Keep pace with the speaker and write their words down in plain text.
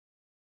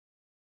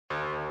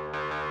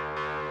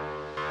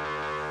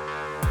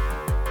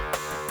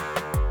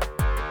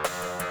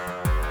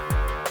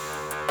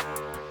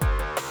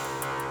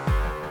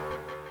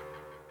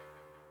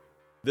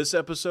This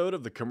episode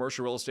of the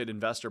Commercial Real Estate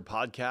Investor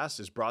Podcast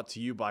is brought to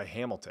you by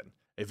Hamilton,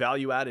 a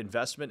value-add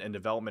investment and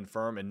development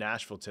firm in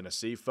Nashville,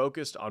 Tennessee,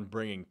 focused on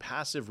bringing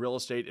passive real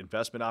estate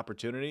investment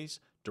opportunities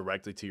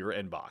directly to your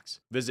inbox.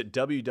 Visit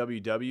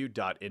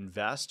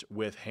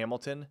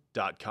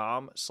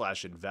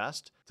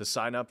www.investwithhamilton.com/invest to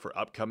sign up for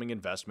upcoming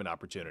investment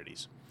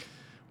opportunities.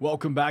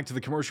 Welcome back to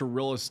the Commercial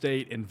Real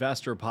Estate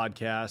Investor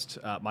Podcast.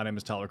 My name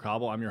is Tyler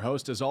Cobble. I'm your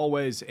host as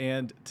always,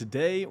 and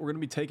today we're going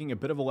to be taking a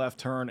bit of a left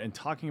turn and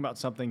talking about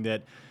something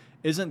that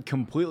isn't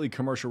completely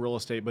commercial real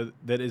estate, but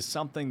that is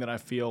something that I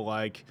feel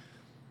like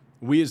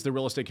we as the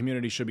real estate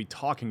community should be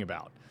talking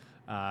about,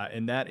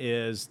 and that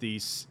is the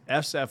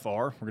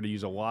SFR. We're going to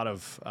use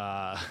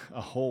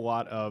a whole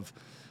lot of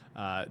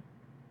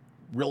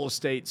real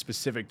estate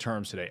specific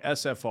terms today.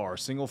 SFR,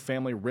 single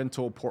family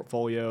rental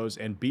portfolios,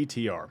 and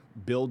BTR,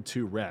 build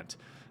to rent.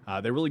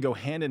 They really go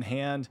hand in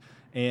hand.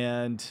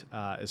 And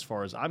as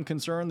far as I'm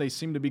concerned, they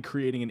seem to be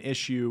creating an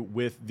issue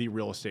with the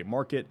real estate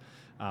market.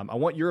 I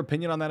want your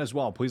opinion on that as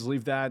well. Please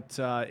leave that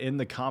in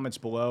the comments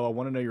below. I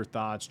want to know your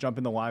thoughts. Jump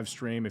in the live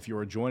stream if you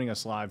are joining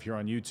us live here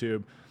on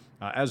YouTube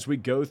as we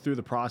go through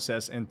the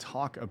process and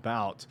talk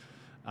about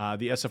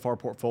the SFR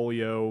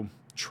portfolio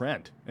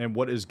trend and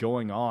what is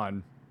going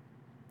on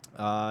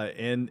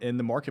in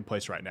the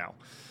marketplace right now.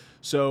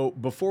 So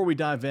before we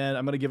dive in,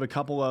 I'm going to give a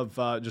couple of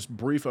just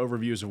brief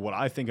overviews of what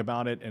I think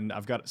about it. And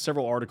I've got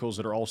several articles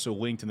that are also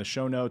linked in the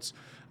show notes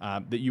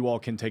that you all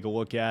can take a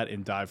look at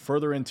and dive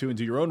further into and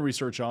do your own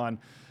research on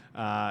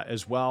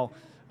as well.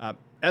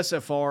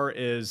 SFR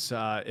is,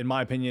 in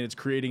my opinion, it's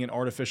creating an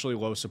artificially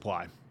low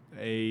supply.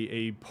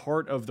 A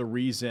part of the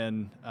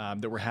reason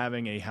that we're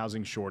having a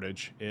housing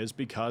shortage is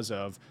because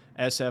of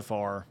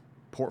SFR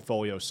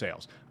portfolio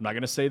sales. I'm not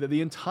going to say that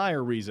the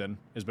entire reason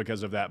is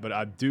because of that, but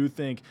I do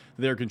think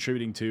they're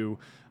contributing to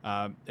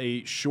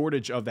a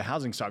shortage of the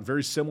housing stock,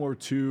 very similar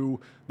to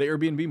the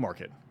Airbnb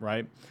market,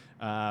 right?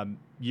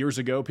 Years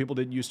ago, people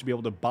didn't used to be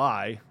able to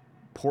buy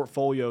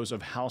portfolios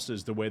of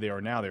houses the way they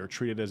are now. They are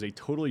treated as a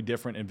totally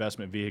different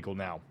investment vehicle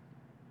now.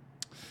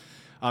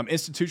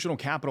 Institutional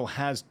capital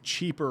has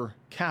cheaper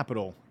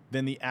capital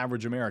than the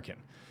average American.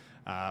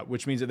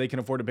 Which means that they can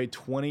afford to pay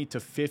 20 to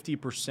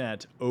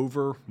 50%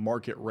 over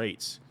market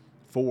rates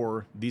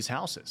for these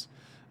houses.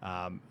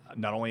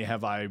 Not only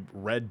have I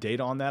read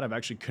data on that, I've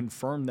actually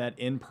confirmed that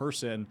in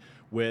person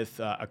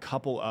with a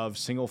couple of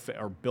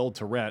or build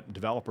to rent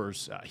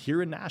developers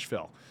here in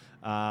Nashville.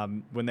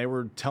 When they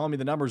were telling me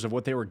the numbers of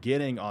what they were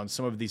getting on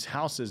some of these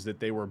houses that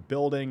they were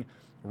building,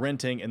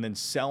 renting, and then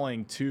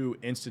selling to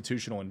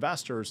institutional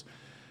investors,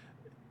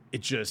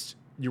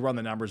 you run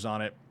the numbers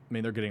on it. I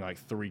mean, they're getting like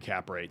 3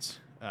 cap rates.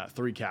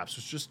 3 caps.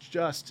 It's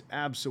just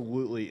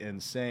absolutely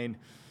insane.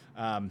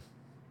 The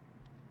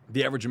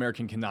average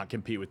American cannot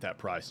compete with that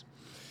price.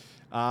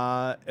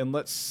 Also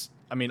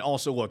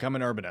look, I'm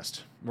an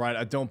urbanist, right?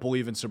 I don't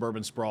believe in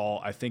suburban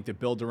sprawl. I think that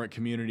build-to-rent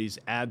communities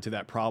add to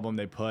that problem.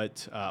 They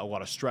put a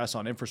lot of stress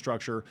on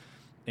infrastructure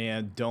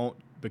and don't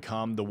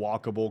become the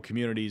walkable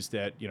communities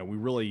that we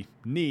really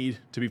need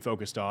to be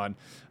focused on,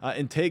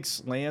 and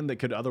takes land that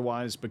could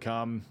otherwise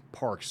become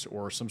parks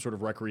or some sort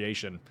of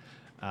recreation.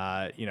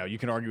 You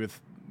can argue with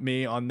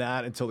me on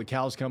that until the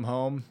cows come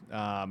home.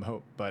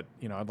 But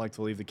I'd like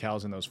to leave the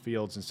cows in those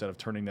fields instead of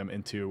turning them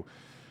into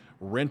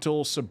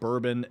rental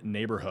suburban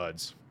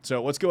neighborhoods.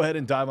 So let's go ahead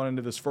and dive on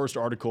into this first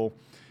article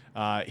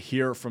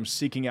here from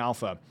Seeking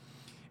Alpha.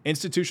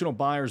 Institutional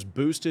buyers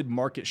boosted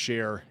market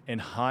share in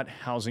hot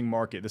housing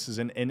market. This is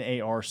an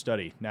NAR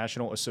study,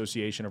 National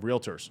Association of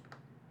Realtors.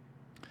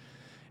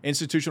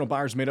 Institutional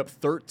buyers made up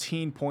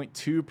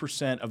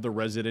 13.2% of the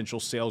residential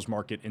sales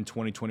market in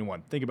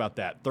 2021. Think about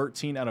that.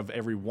 13 out of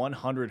every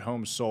 100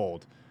 homes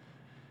sold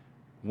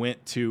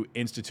went to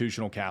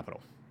institutional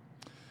capital.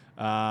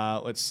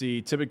 Let's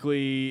see.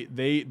 Typically,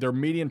 their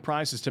median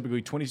price is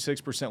typically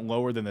 26%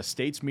 lower than the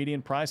state's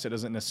median price. It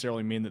doesn't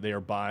necessarily mean that they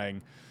are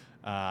buying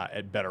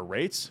at better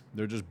rates.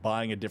 They're just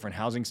buying a different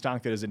housing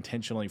stock that is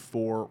intentionally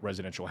for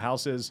residential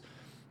houses.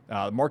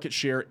 Market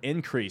share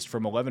increased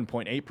from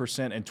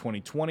 11.8% in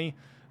 2020.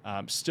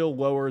 Still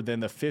lower than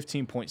the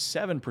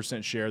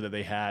 15.7% share that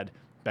they had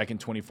back in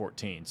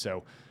 2014.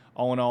 So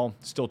all in all,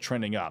 still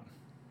trending up.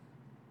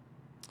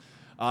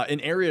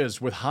 In areas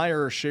with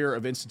higher share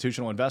of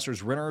institutional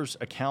investors, renters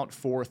account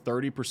for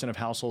 30% of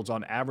households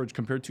on average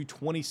compared to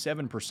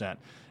 27%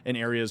 in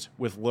areas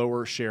with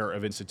lower share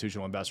of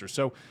institutional investors.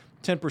 So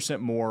 10%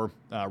 more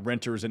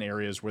renters in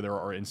areas where there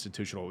are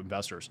institutional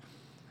investors.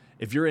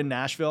 If you're in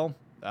Nashville,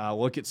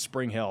 look at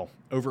Spring Hill.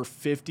 Over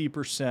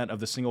 50% of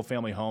the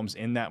single-family homes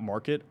in that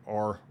market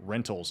are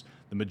rentals,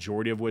 the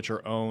majority of which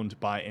are owned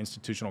by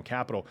institutional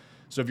capital.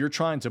 So if you're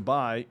trying to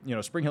buy,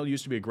 Spring Hill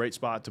used to be a great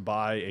spot to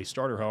buy a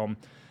starter home.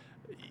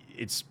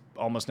 It's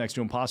almost next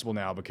to impossible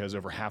now because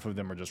over half of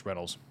them are just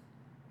rentals.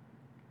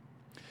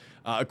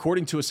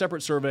 According to a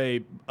separate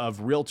survey of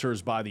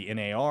realtors by the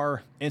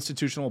NAR,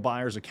 institutional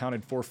buyers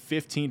accounted for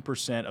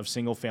 15% of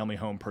single-family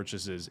home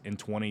purchases in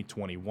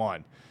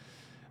 2021.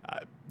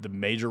 The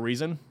major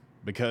reason,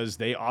 because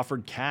they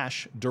offered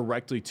cash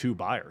directly to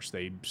buyers.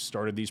 They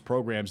started these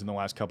programs in the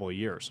last couple of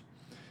years,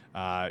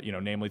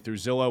 namely through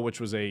Zillow, which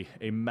was a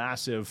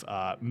massive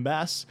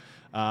mess,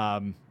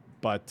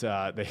 but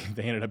they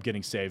ended up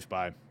getting saved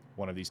by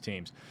one of these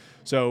teams.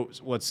 So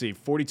let's see,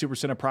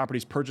 42% of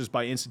properties purchased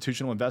by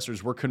institutional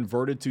investors were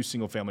converted to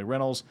single-family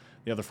rentals.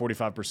 The other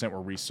 45%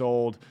 were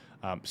resold.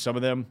 Some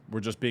of them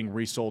were just being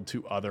resold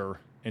to other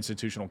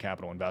institutional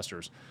capital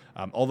investors.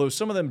 Although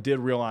some of them did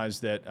realize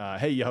that,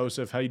 hey,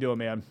 Yehosef, how you doing,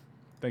 man?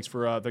 Thanks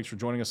for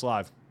joining us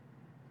live.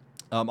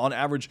 On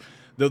average,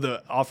 though,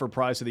 the offer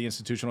price of the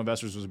institutional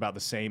investors was about the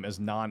same as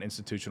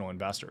non-institutional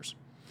investors.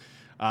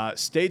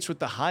 States with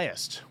the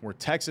highest were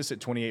Texas at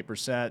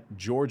 28%,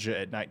 Georgia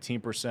at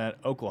 19%,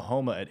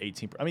 Oklahoma at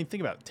 18%. I mean,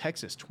 think about it.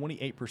 Texas,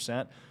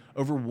 28%.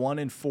 Over 1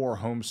 in 4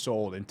 homes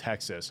sold in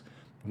Texas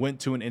went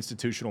to an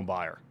institutional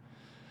buyer.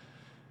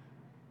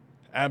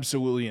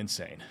 Absolutely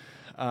insane.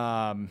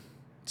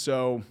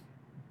 So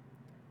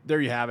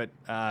there you have it.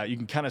 You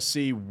can kind of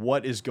see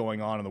what is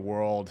going on in the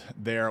world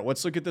there.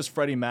 Let's look at this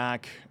Freddie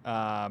Mac.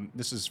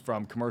 This is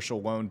from Commercial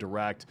Loan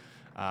Direct.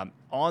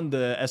 On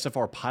the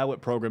SFR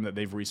pilot program that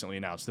they've recently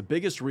announced, the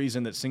biggest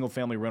reason that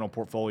single-family rental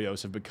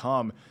portfolios have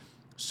become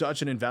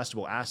such an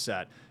investable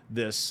asset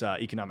this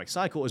economic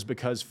cycle is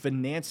because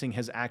financing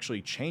has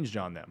actually changed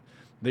on them.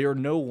 They are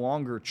no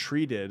longer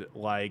treated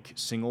like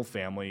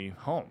single-family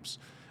homes.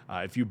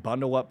 If you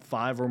bundle up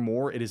 5 or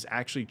more, it is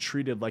actually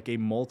treated like a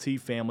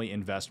multi-family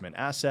investment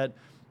asset,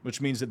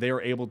 which means that they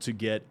are able to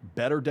get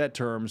better debt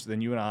terms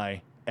than you and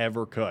I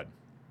ever could.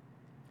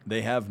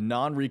 They have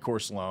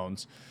non-recourse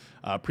loans,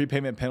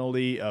 prepayment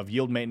penalty of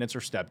yield maintenance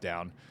or step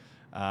down.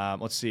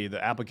 Let's see,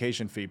 the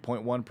application fee,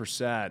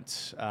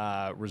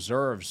 0.1%,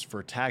 reserves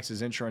for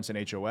taxes, insurance,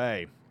 and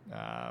HOA.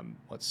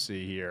 Let's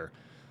see here.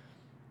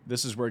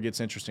 This is where it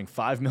gets interesting.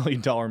 $5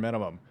 million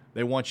minimum.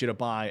 They want you to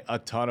buy a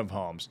ton of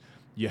homes.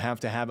 You have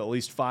to have at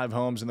least 5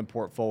 homes in the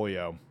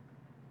portfolio.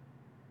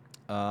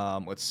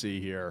 Let's see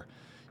here.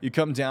 You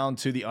come down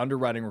to the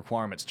underwriting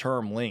requirements,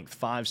 term, length,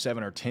 5,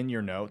 7, or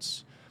 10-year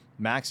notes.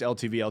 Max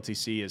LTV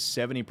LTC is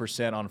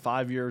 70% on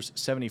 5 years,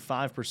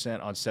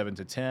 75% on 7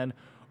 to 10,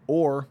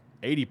 or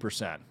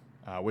 80%,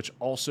 which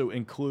also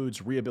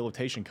includes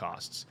rehabilitation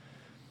costs.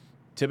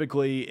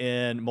 Typically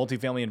in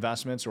multifamily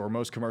investments or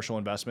most commercial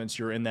investments,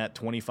 you're in that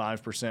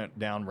 25%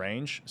 down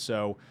range.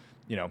 So,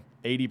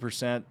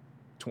 80%,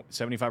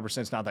 75%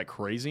 is not that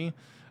crazy.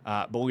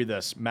 But look at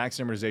this, max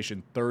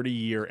amortization,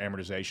 30-year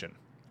amortization.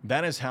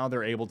 That is how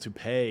they're able to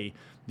pay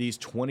these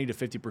 20 to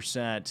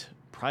 50%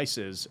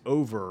 prices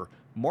over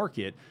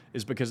market,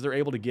 is because they're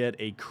able to get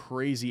a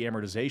crazy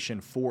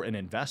amortization for an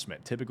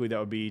investment. Typically that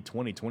would be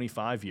 20,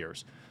 25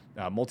 years.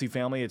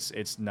 Multifamily,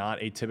 it's not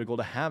atypical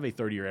to have a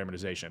 30-year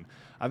amortization.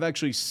 I've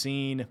actually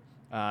seen,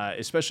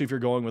 especially if you're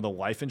going with a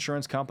life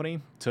insurance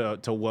company to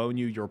loan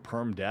you your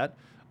perm debt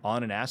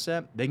on an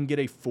asset, they can get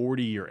a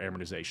 40-year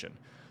amortization.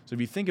 So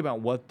if you think about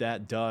what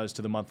that does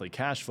to the monthly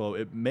cash flow,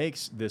 it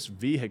makes this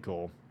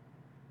vehicle,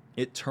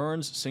 it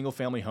turns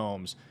single-family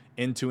homes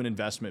into an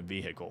investment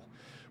vehicle,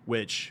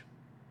 which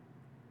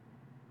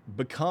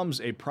becomes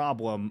a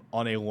problem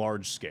on a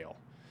large scale.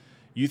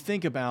 You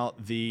think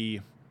about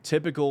the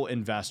typical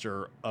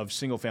investor of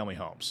single-family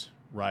homes,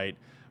 right?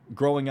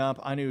 Growing up,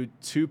 I knew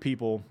 2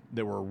 people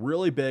that were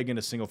really big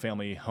into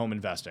single-family home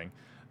investing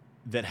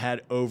that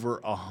had over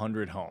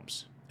 100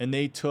 homes. And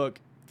they took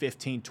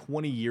 15,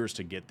 20 years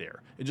to get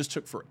there. It just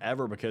took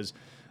forever because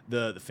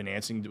the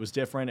financing was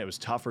different. It was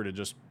tougher to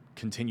just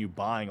continue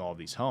buying all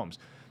these homes.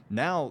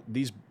 Now,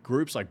 these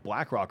groups like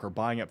BlackRock are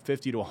buying up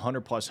 50 to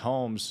 100 plus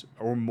homes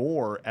or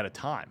more at a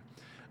time.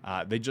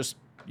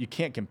 You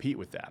can't compete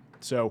with that.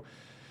 So,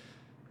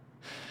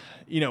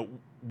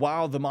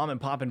 while the mom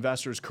and pop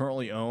investors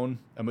currently own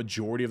a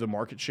majority of the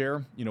market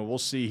share, we'll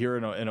see here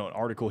in an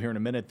article here in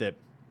a minute that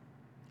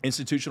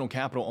institutional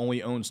capital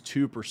only owns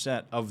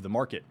 2% of the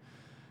market,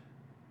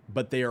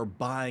 but they are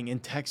buying in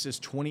Texas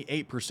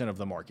 28% of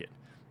the market.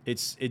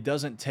 It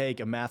doesn't take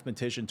a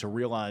mathematician to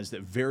realize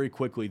that very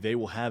quickly they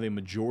will have a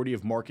majority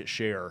of market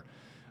share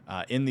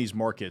in these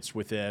markets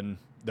within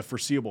the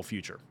foreseeable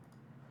future.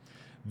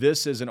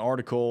 This is an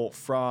article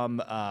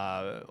from,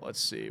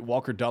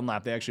 Walker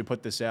Dunlap. They actually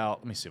put this out.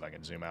 Let me see if I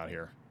can zoom out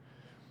here.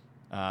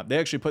 They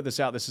actually put this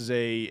out. This is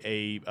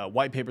a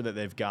white paper that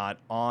they've got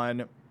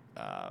on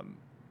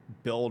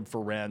build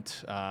for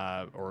rent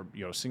or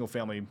single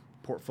family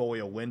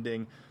portfolio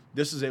lending.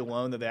 This is a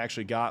loan that they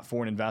actually got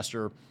for an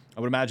investor. I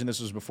would imagine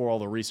this was before all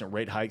the recent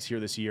rate hikes here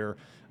this year.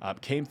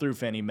 Came through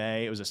Fannie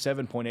Mae. It was a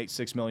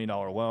 $7.86 million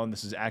loan.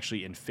 This is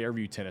actually in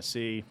Fairview,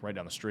 Tennessee, right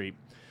down the street.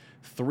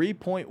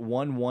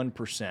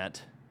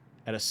 3.11%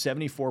 at a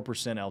 74%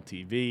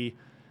 LTV,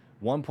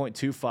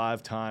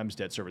 1.25 times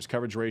debt service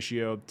coverage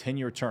ratio,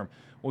 10-year term.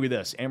 Look at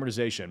this,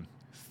 amortization,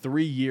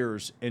 3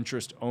 years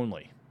interest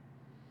only.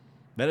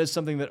 That is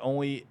something that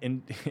only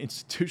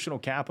institutional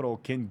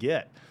capital can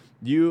get.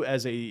 You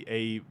as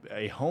a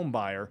home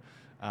buyer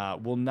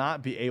will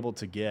not be able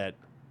to get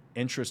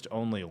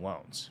interest-only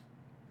loans.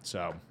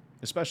 So,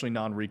 especially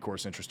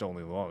non-recourse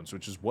interest-only loans,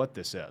 which is what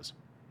this is.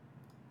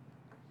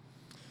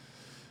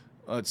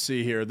 Let's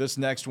see here. This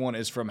next one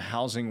is from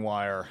Housing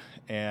Wire,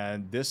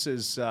 and this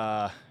one's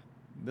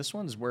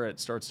where it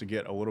starts to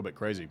get a little bit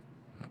crazy.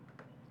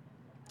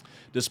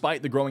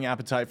 Despite the growing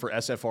appetite for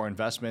SFR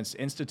investments,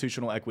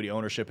 institutional equity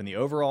ownership in the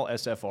overall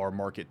SFR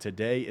market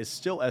today is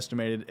still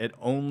estimated at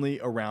only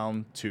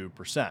around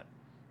 2%,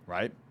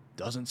 right?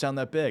 Doesn't sound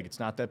that big. It's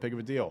not that big of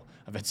a deal.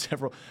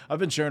 I've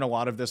been sharing a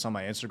lot of this on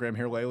my Instagram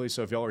here lately.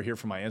 So if y'all are here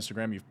from my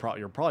Instagram,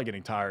 you're probably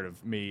getting tired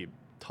of me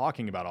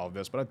talking about all of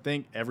this, but I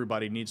think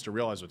everybody needs to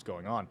realize what's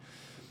going on.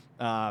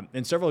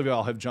 And several of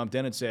y'all have jumped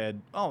in and said,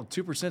 oh,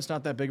 2% is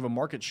not that big of a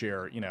market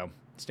share. You know,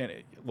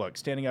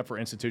 standing up for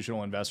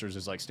institutional investors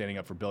is like standing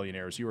up for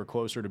billionaires. You are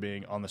closer to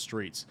being on the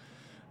streets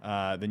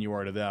than you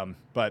are to them.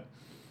 But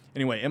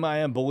anyway,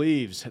 MIM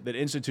believes that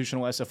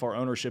institutional SFR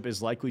ownership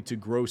is likely to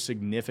grow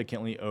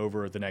significantly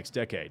over the next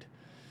decade.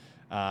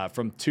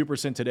 From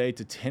 2% today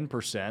to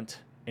 10%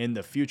 in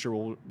the future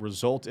will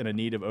result in a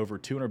need of over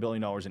 $200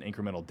 billion in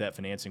incremental debt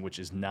financing, which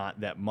is not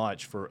that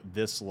much for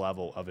this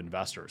level of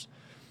investors.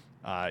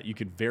 You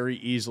could very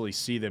easily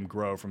see them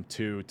grow from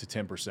 2 to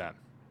 10%.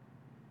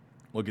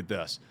 Look at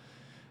this.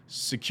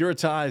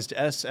 Securitized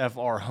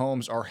SFR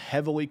homes are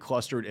heavily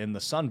clustered in the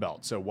Sun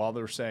Belt. So while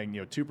they're saying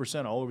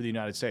 2% all over the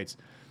United States,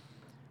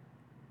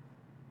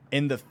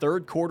 in the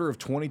third quarter of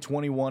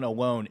 2021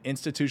 alone,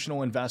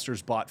 institutional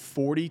investors bought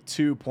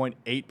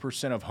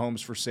 42.8% of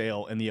homes for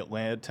sale in the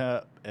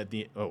Atlanta.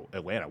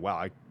 Wow,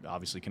 I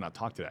obviously cannot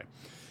talk today.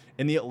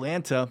 In the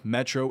Atlanta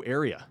metro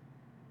area,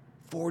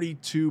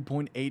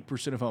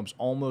 42.8% of homes,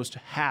 almost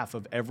half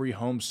of every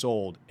home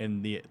sold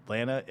in the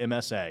Atlanta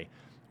MSA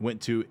went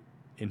to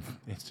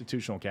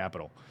institutional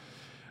capital.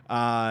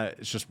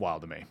 It's just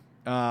wild to me.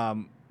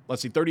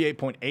 Let's see,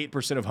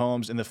 38.8% of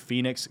homes in the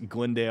Phoenix,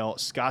 Glendale,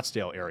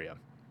 Scottsdale area.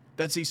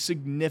 That's a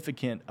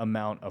significant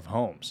amount of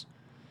homes.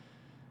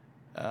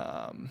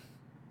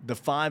 The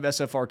 5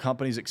 SFR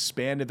companies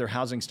expanded their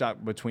housing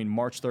stock between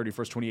March 31st,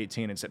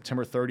 2018 and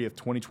September 30th,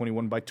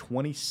 2021 by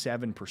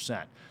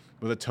 27%,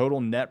 with a total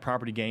net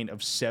property gain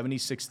of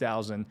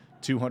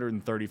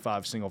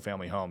 76,235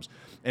 single-family homes.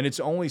 And it's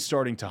only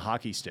starting to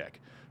hockey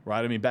stick,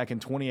 right? I mean, back in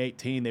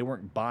 2018, they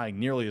weren't buying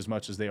nearly as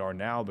much as they are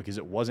now because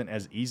it wasn't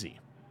as easy.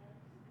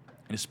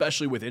 And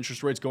especially with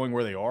interest rates going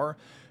where they are,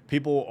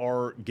 people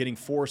are getting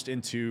forced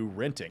into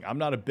renting. I'm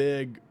not a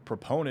big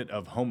proponent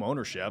of home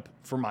ownership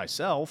for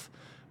myself,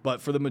 but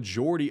for the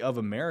majority of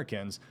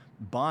Americans,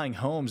 buying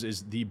homes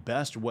is the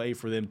best way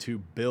for them to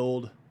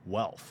build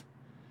wealth.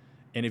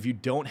 And if you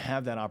don't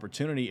have that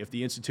opportunity, if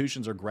the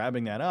institutions are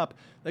grabbing that up,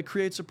 that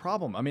creates a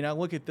problem. I mean, I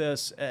look at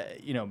this,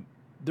 you don't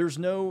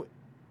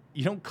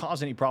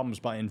cause any problems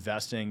by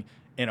investing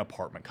in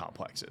apartment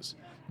complexes.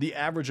 The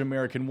average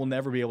American will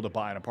never be able to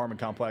buy an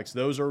apartment complex.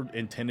 Those are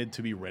intended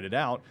to be rented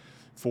out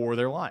for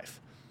their life.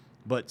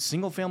 But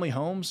single-family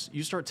homes,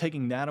 you start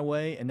taking that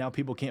away, and now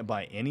people can't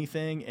buy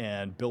anything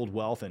and build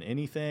wealth in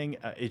anything.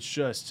 It's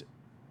just,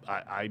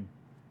 I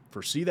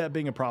foresee that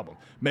being a problem.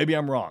 Maybe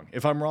I'm wrong.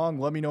 If I'm wrong,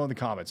 let me know in the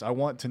comments. I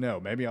want to know.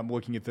 Maybe I'm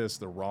looking at this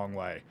the wrong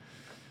way.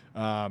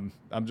 I'm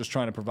just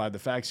trying to provide the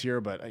facts here,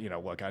 but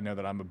look, I know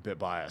that I'm a bit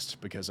biased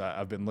because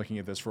I've been looking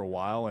at this for a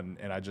while, and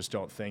I just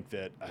don't think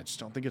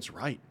it's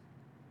right.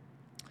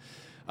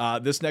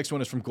 This next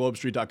one is from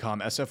globestreet.com.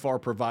 SFR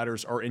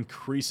providers are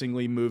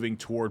increasingly moving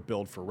toward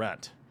build for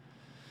rent.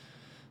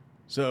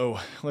 So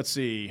let's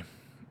see.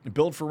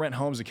 Build for rent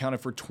homes accounted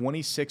for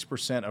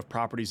 26% of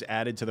properties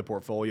added to the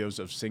portfolios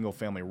of single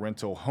family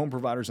rental home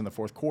providers in the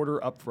fourth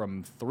quarter, up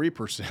from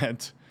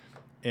 3%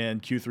 in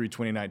Q3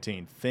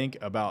 2019. Think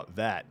about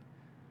that.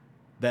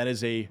 That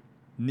is a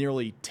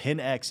nearly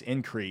 10x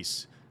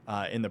increase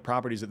in the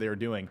properties that they are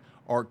doing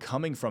are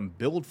coming from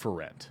build for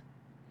rent.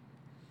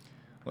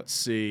 Let's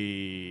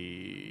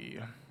see.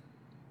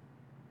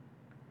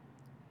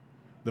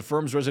 The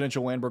firm's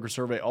residential land broker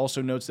survey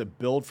also notes that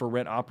build for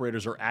rent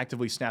operators are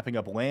actively snapping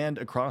up land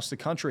across the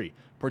country,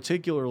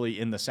 particularly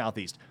in the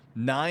Southeast.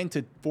 9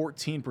 to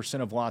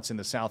 14% of lots in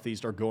the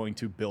Southeast are going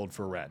to build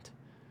for rent.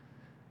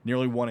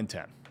 Nearly 1 in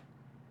 10.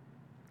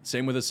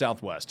 Same with the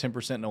Southwest,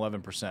 10% and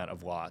 11%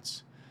 of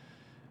lots.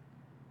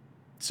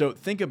 So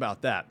think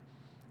about that.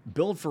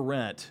 Build for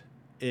rent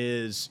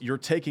is you're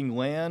taking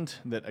land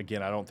that,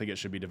 again, I don't think it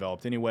should be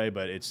developed anyway,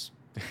 but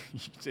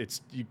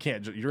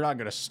you're not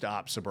going to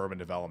stop suburban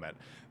development.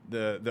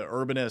 The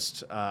urban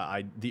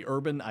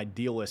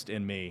idealist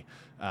in me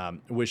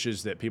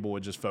wishes that people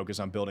would just focus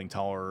on building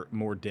taller,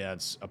 more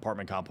dense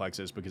apartment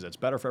complexes because it's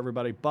better for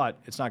everybody, but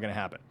it's not going to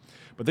happen.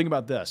 But think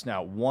about this.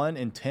 Now, 1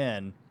 in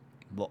 10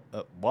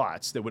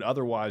 lots that would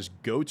otherwise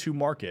go to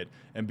market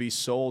and be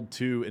sold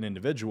to an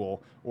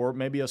individual or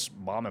maybe a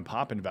mom and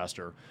pop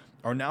investor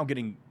are now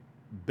getting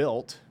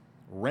built,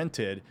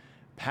 rented,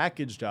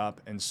 packaged up,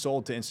 and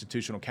sold to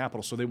institutional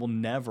capital, so they will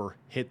never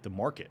hit the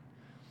market.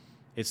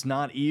 It's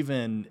not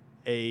even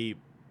a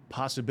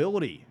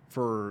possibility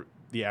for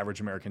the average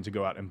American to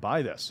go out and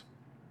buy this.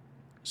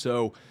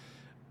 So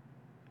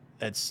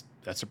that's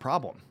a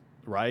problem,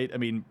 right? I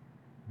mean,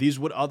 these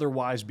would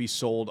otherwise be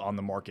sold on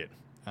the market,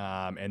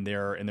 and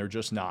they're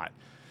just not.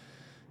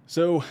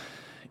 So,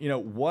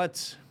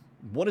 what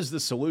what is the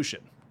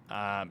solution?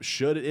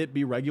 Should it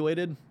be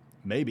regulated?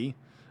 Maybe.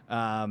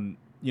 I'm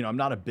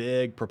not a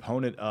big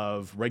proponent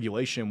of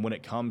regulation when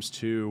it comes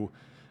to,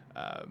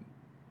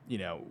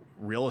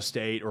 real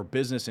estate or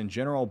business in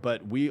general,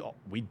 but we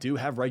do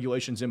have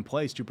regulations in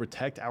place to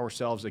protect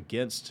ourselves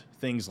against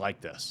things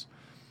like this,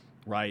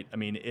 right? I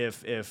mean,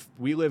 if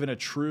we live in a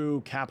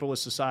true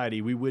capitalist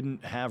society, we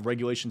wouldn't have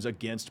regulations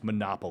against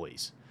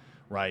monopolies,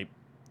 right?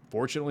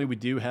 Fortunately, we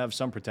do have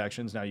some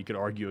protections. Now, you could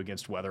argue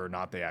against whether or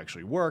not they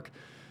actually work,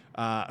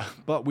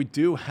 but we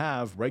do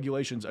have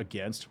regulations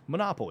against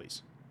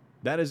monopolies.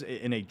 That is,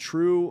 in a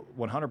true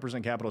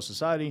 100% capitalist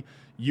society,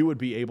 you would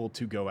be able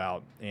to go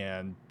out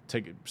and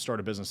start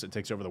a business that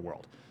takes over the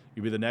world.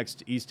 You'd be the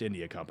next East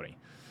India Company.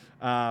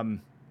 I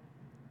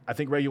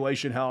think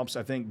regulation helps.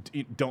 I think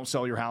don't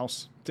sell your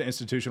house to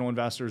institutional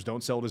investors.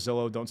 Don't sell to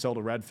Zillow. Don't sell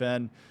to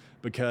Redfin,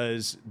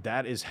 because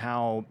that is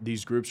how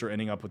these groups are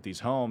ending up with these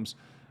homes.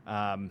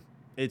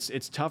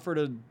 It's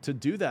tougher to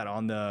do that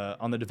on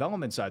the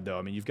development side, though.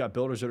 I mean, you've got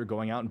builders that are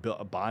going out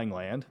and buying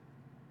land.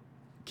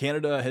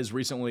 Canada has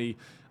recently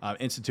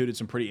instituted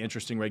some pretty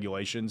interesting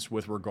regulations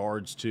with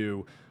regards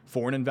to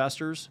foreign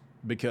investors,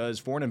 because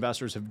foreign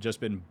investors have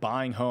just been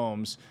buying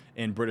homes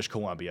in British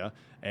Columbia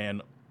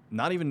and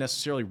not even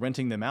necessarily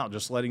renting them out,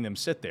 just letting them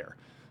sit there.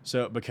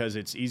 So because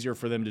it's easier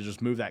for them to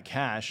just move that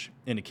cash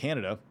into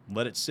Canada,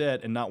 let it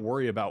sit, and not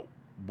worry about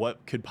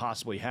what could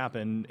possibly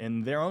happen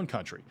in their own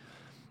country.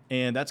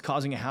 And that's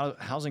causing a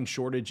housing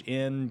shortage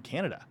in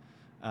Canada,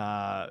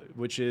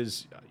 which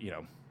is,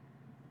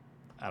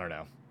 I don't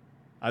know.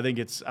 I think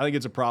it's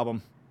a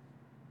problem.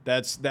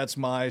 That's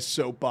my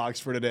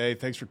soapbox for today.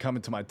 Thanks for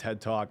coming to my TED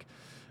Talk.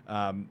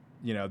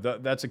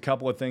 That's a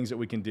couple of things that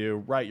we can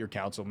do. Write your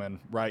councilmen,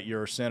 write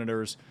your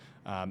senators,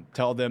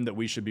 tell them that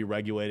we should be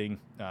regulating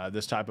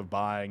this type of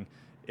buying.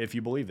 If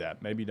you believe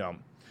that, maybe don't.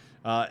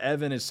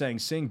 Evan is saying,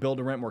 seeing build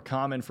to rent more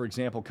common. For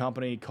example,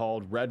 company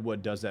called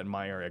Redwood does that in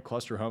my area.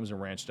 Cluster homes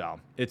and ranch style.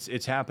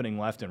 It's happening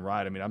left and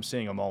right. I mean, I'm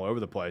seeing them all over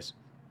the place.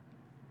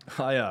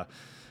 The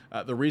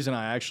reason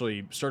I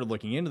actually started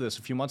looking into this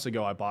a few months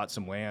ago, I bought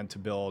some land to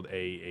build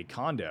a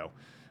condo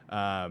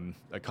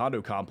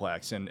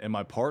complex, and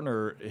my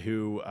partner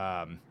who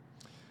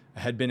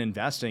had been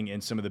investing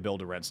in some of the build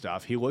to rent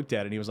stuff, he looked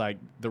at it and he was like,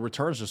 the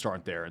returns just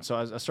aren't there. And so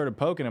I started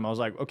poking him. I was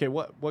like, okay,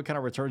 what kind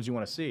of returns do you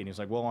want to see? And he was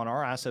like, well, on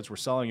our assets, we're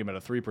selling them at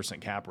a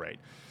 3% cap rate.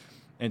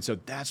 And so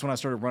that's when I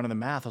started running the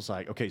math. I was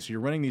like, okay, so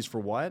you're renting these for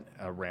what?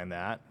 I ran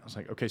that. I was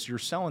like, okay, so you're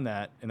selling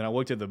that. And then I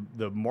looked at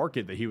the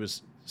market that he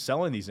was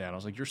selling these in. I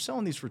was like, you're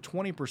selling these for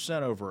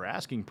 20% over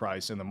asking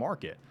price in the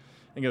market.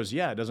 And he goes,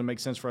 yeah, it doesn't make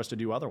sense for us to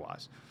do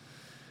otherwise.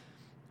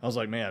 I was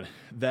like, man,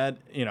 that,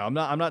 I'm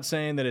not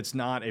saying that it's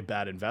not a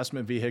bad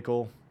investment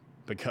vehicle,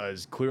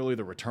 because clearly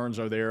the returns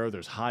are there.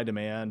 There's high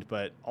demand,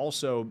 but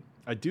also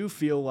I do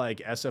feel like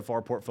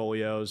SFR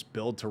portfolios,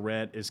 build to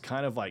rent, is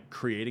kind of like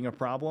creating a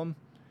problem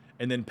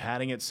and then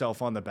patting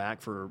itself on the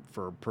back for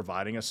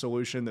providing a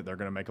solution that they're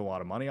going to make a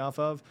lot of money off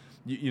of.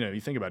 You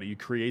think about it. You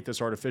create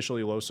this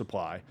artificially low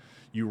supply.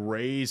 You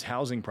raise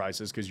housing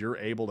prices because you're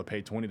able to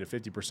pay 20 to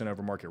 50%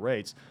 over market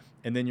rates.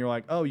 And then you're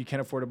like, oh, you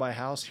can't afford to buy a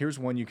house? Here's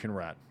one you can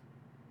rent.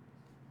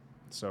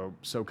 So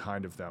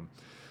kind of them.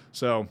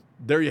 So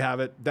there you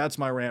have it. That's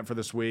my rant for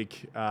this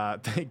week.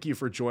 Thank you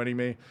for joining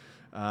me.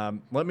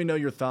 Let me know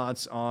your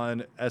thoughts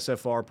on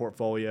SFR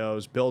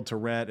portfolios, build to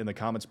rent, in the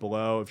comments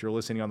below. If you're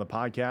listening on the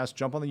podcast,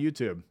 jump on the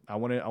YouTube. I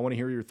want to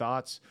hear your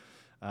thoughts.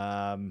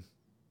 And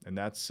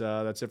that's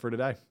it for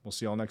today. We'll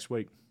see y'all next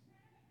week.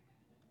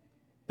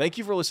 Thank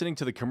you for listening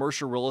to the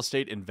Commercial Real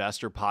Estate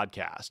Investor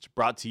Podcast,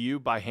 brought to you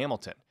by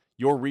Hamilton,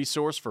 your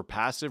resource for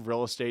passive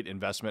real estate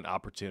investment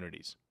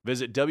opportunities.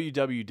 Visit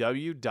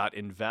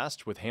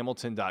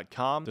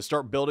www.investwithhamilton.com to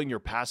start building your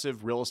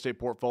passive real estate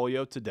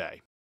portfolio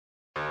today.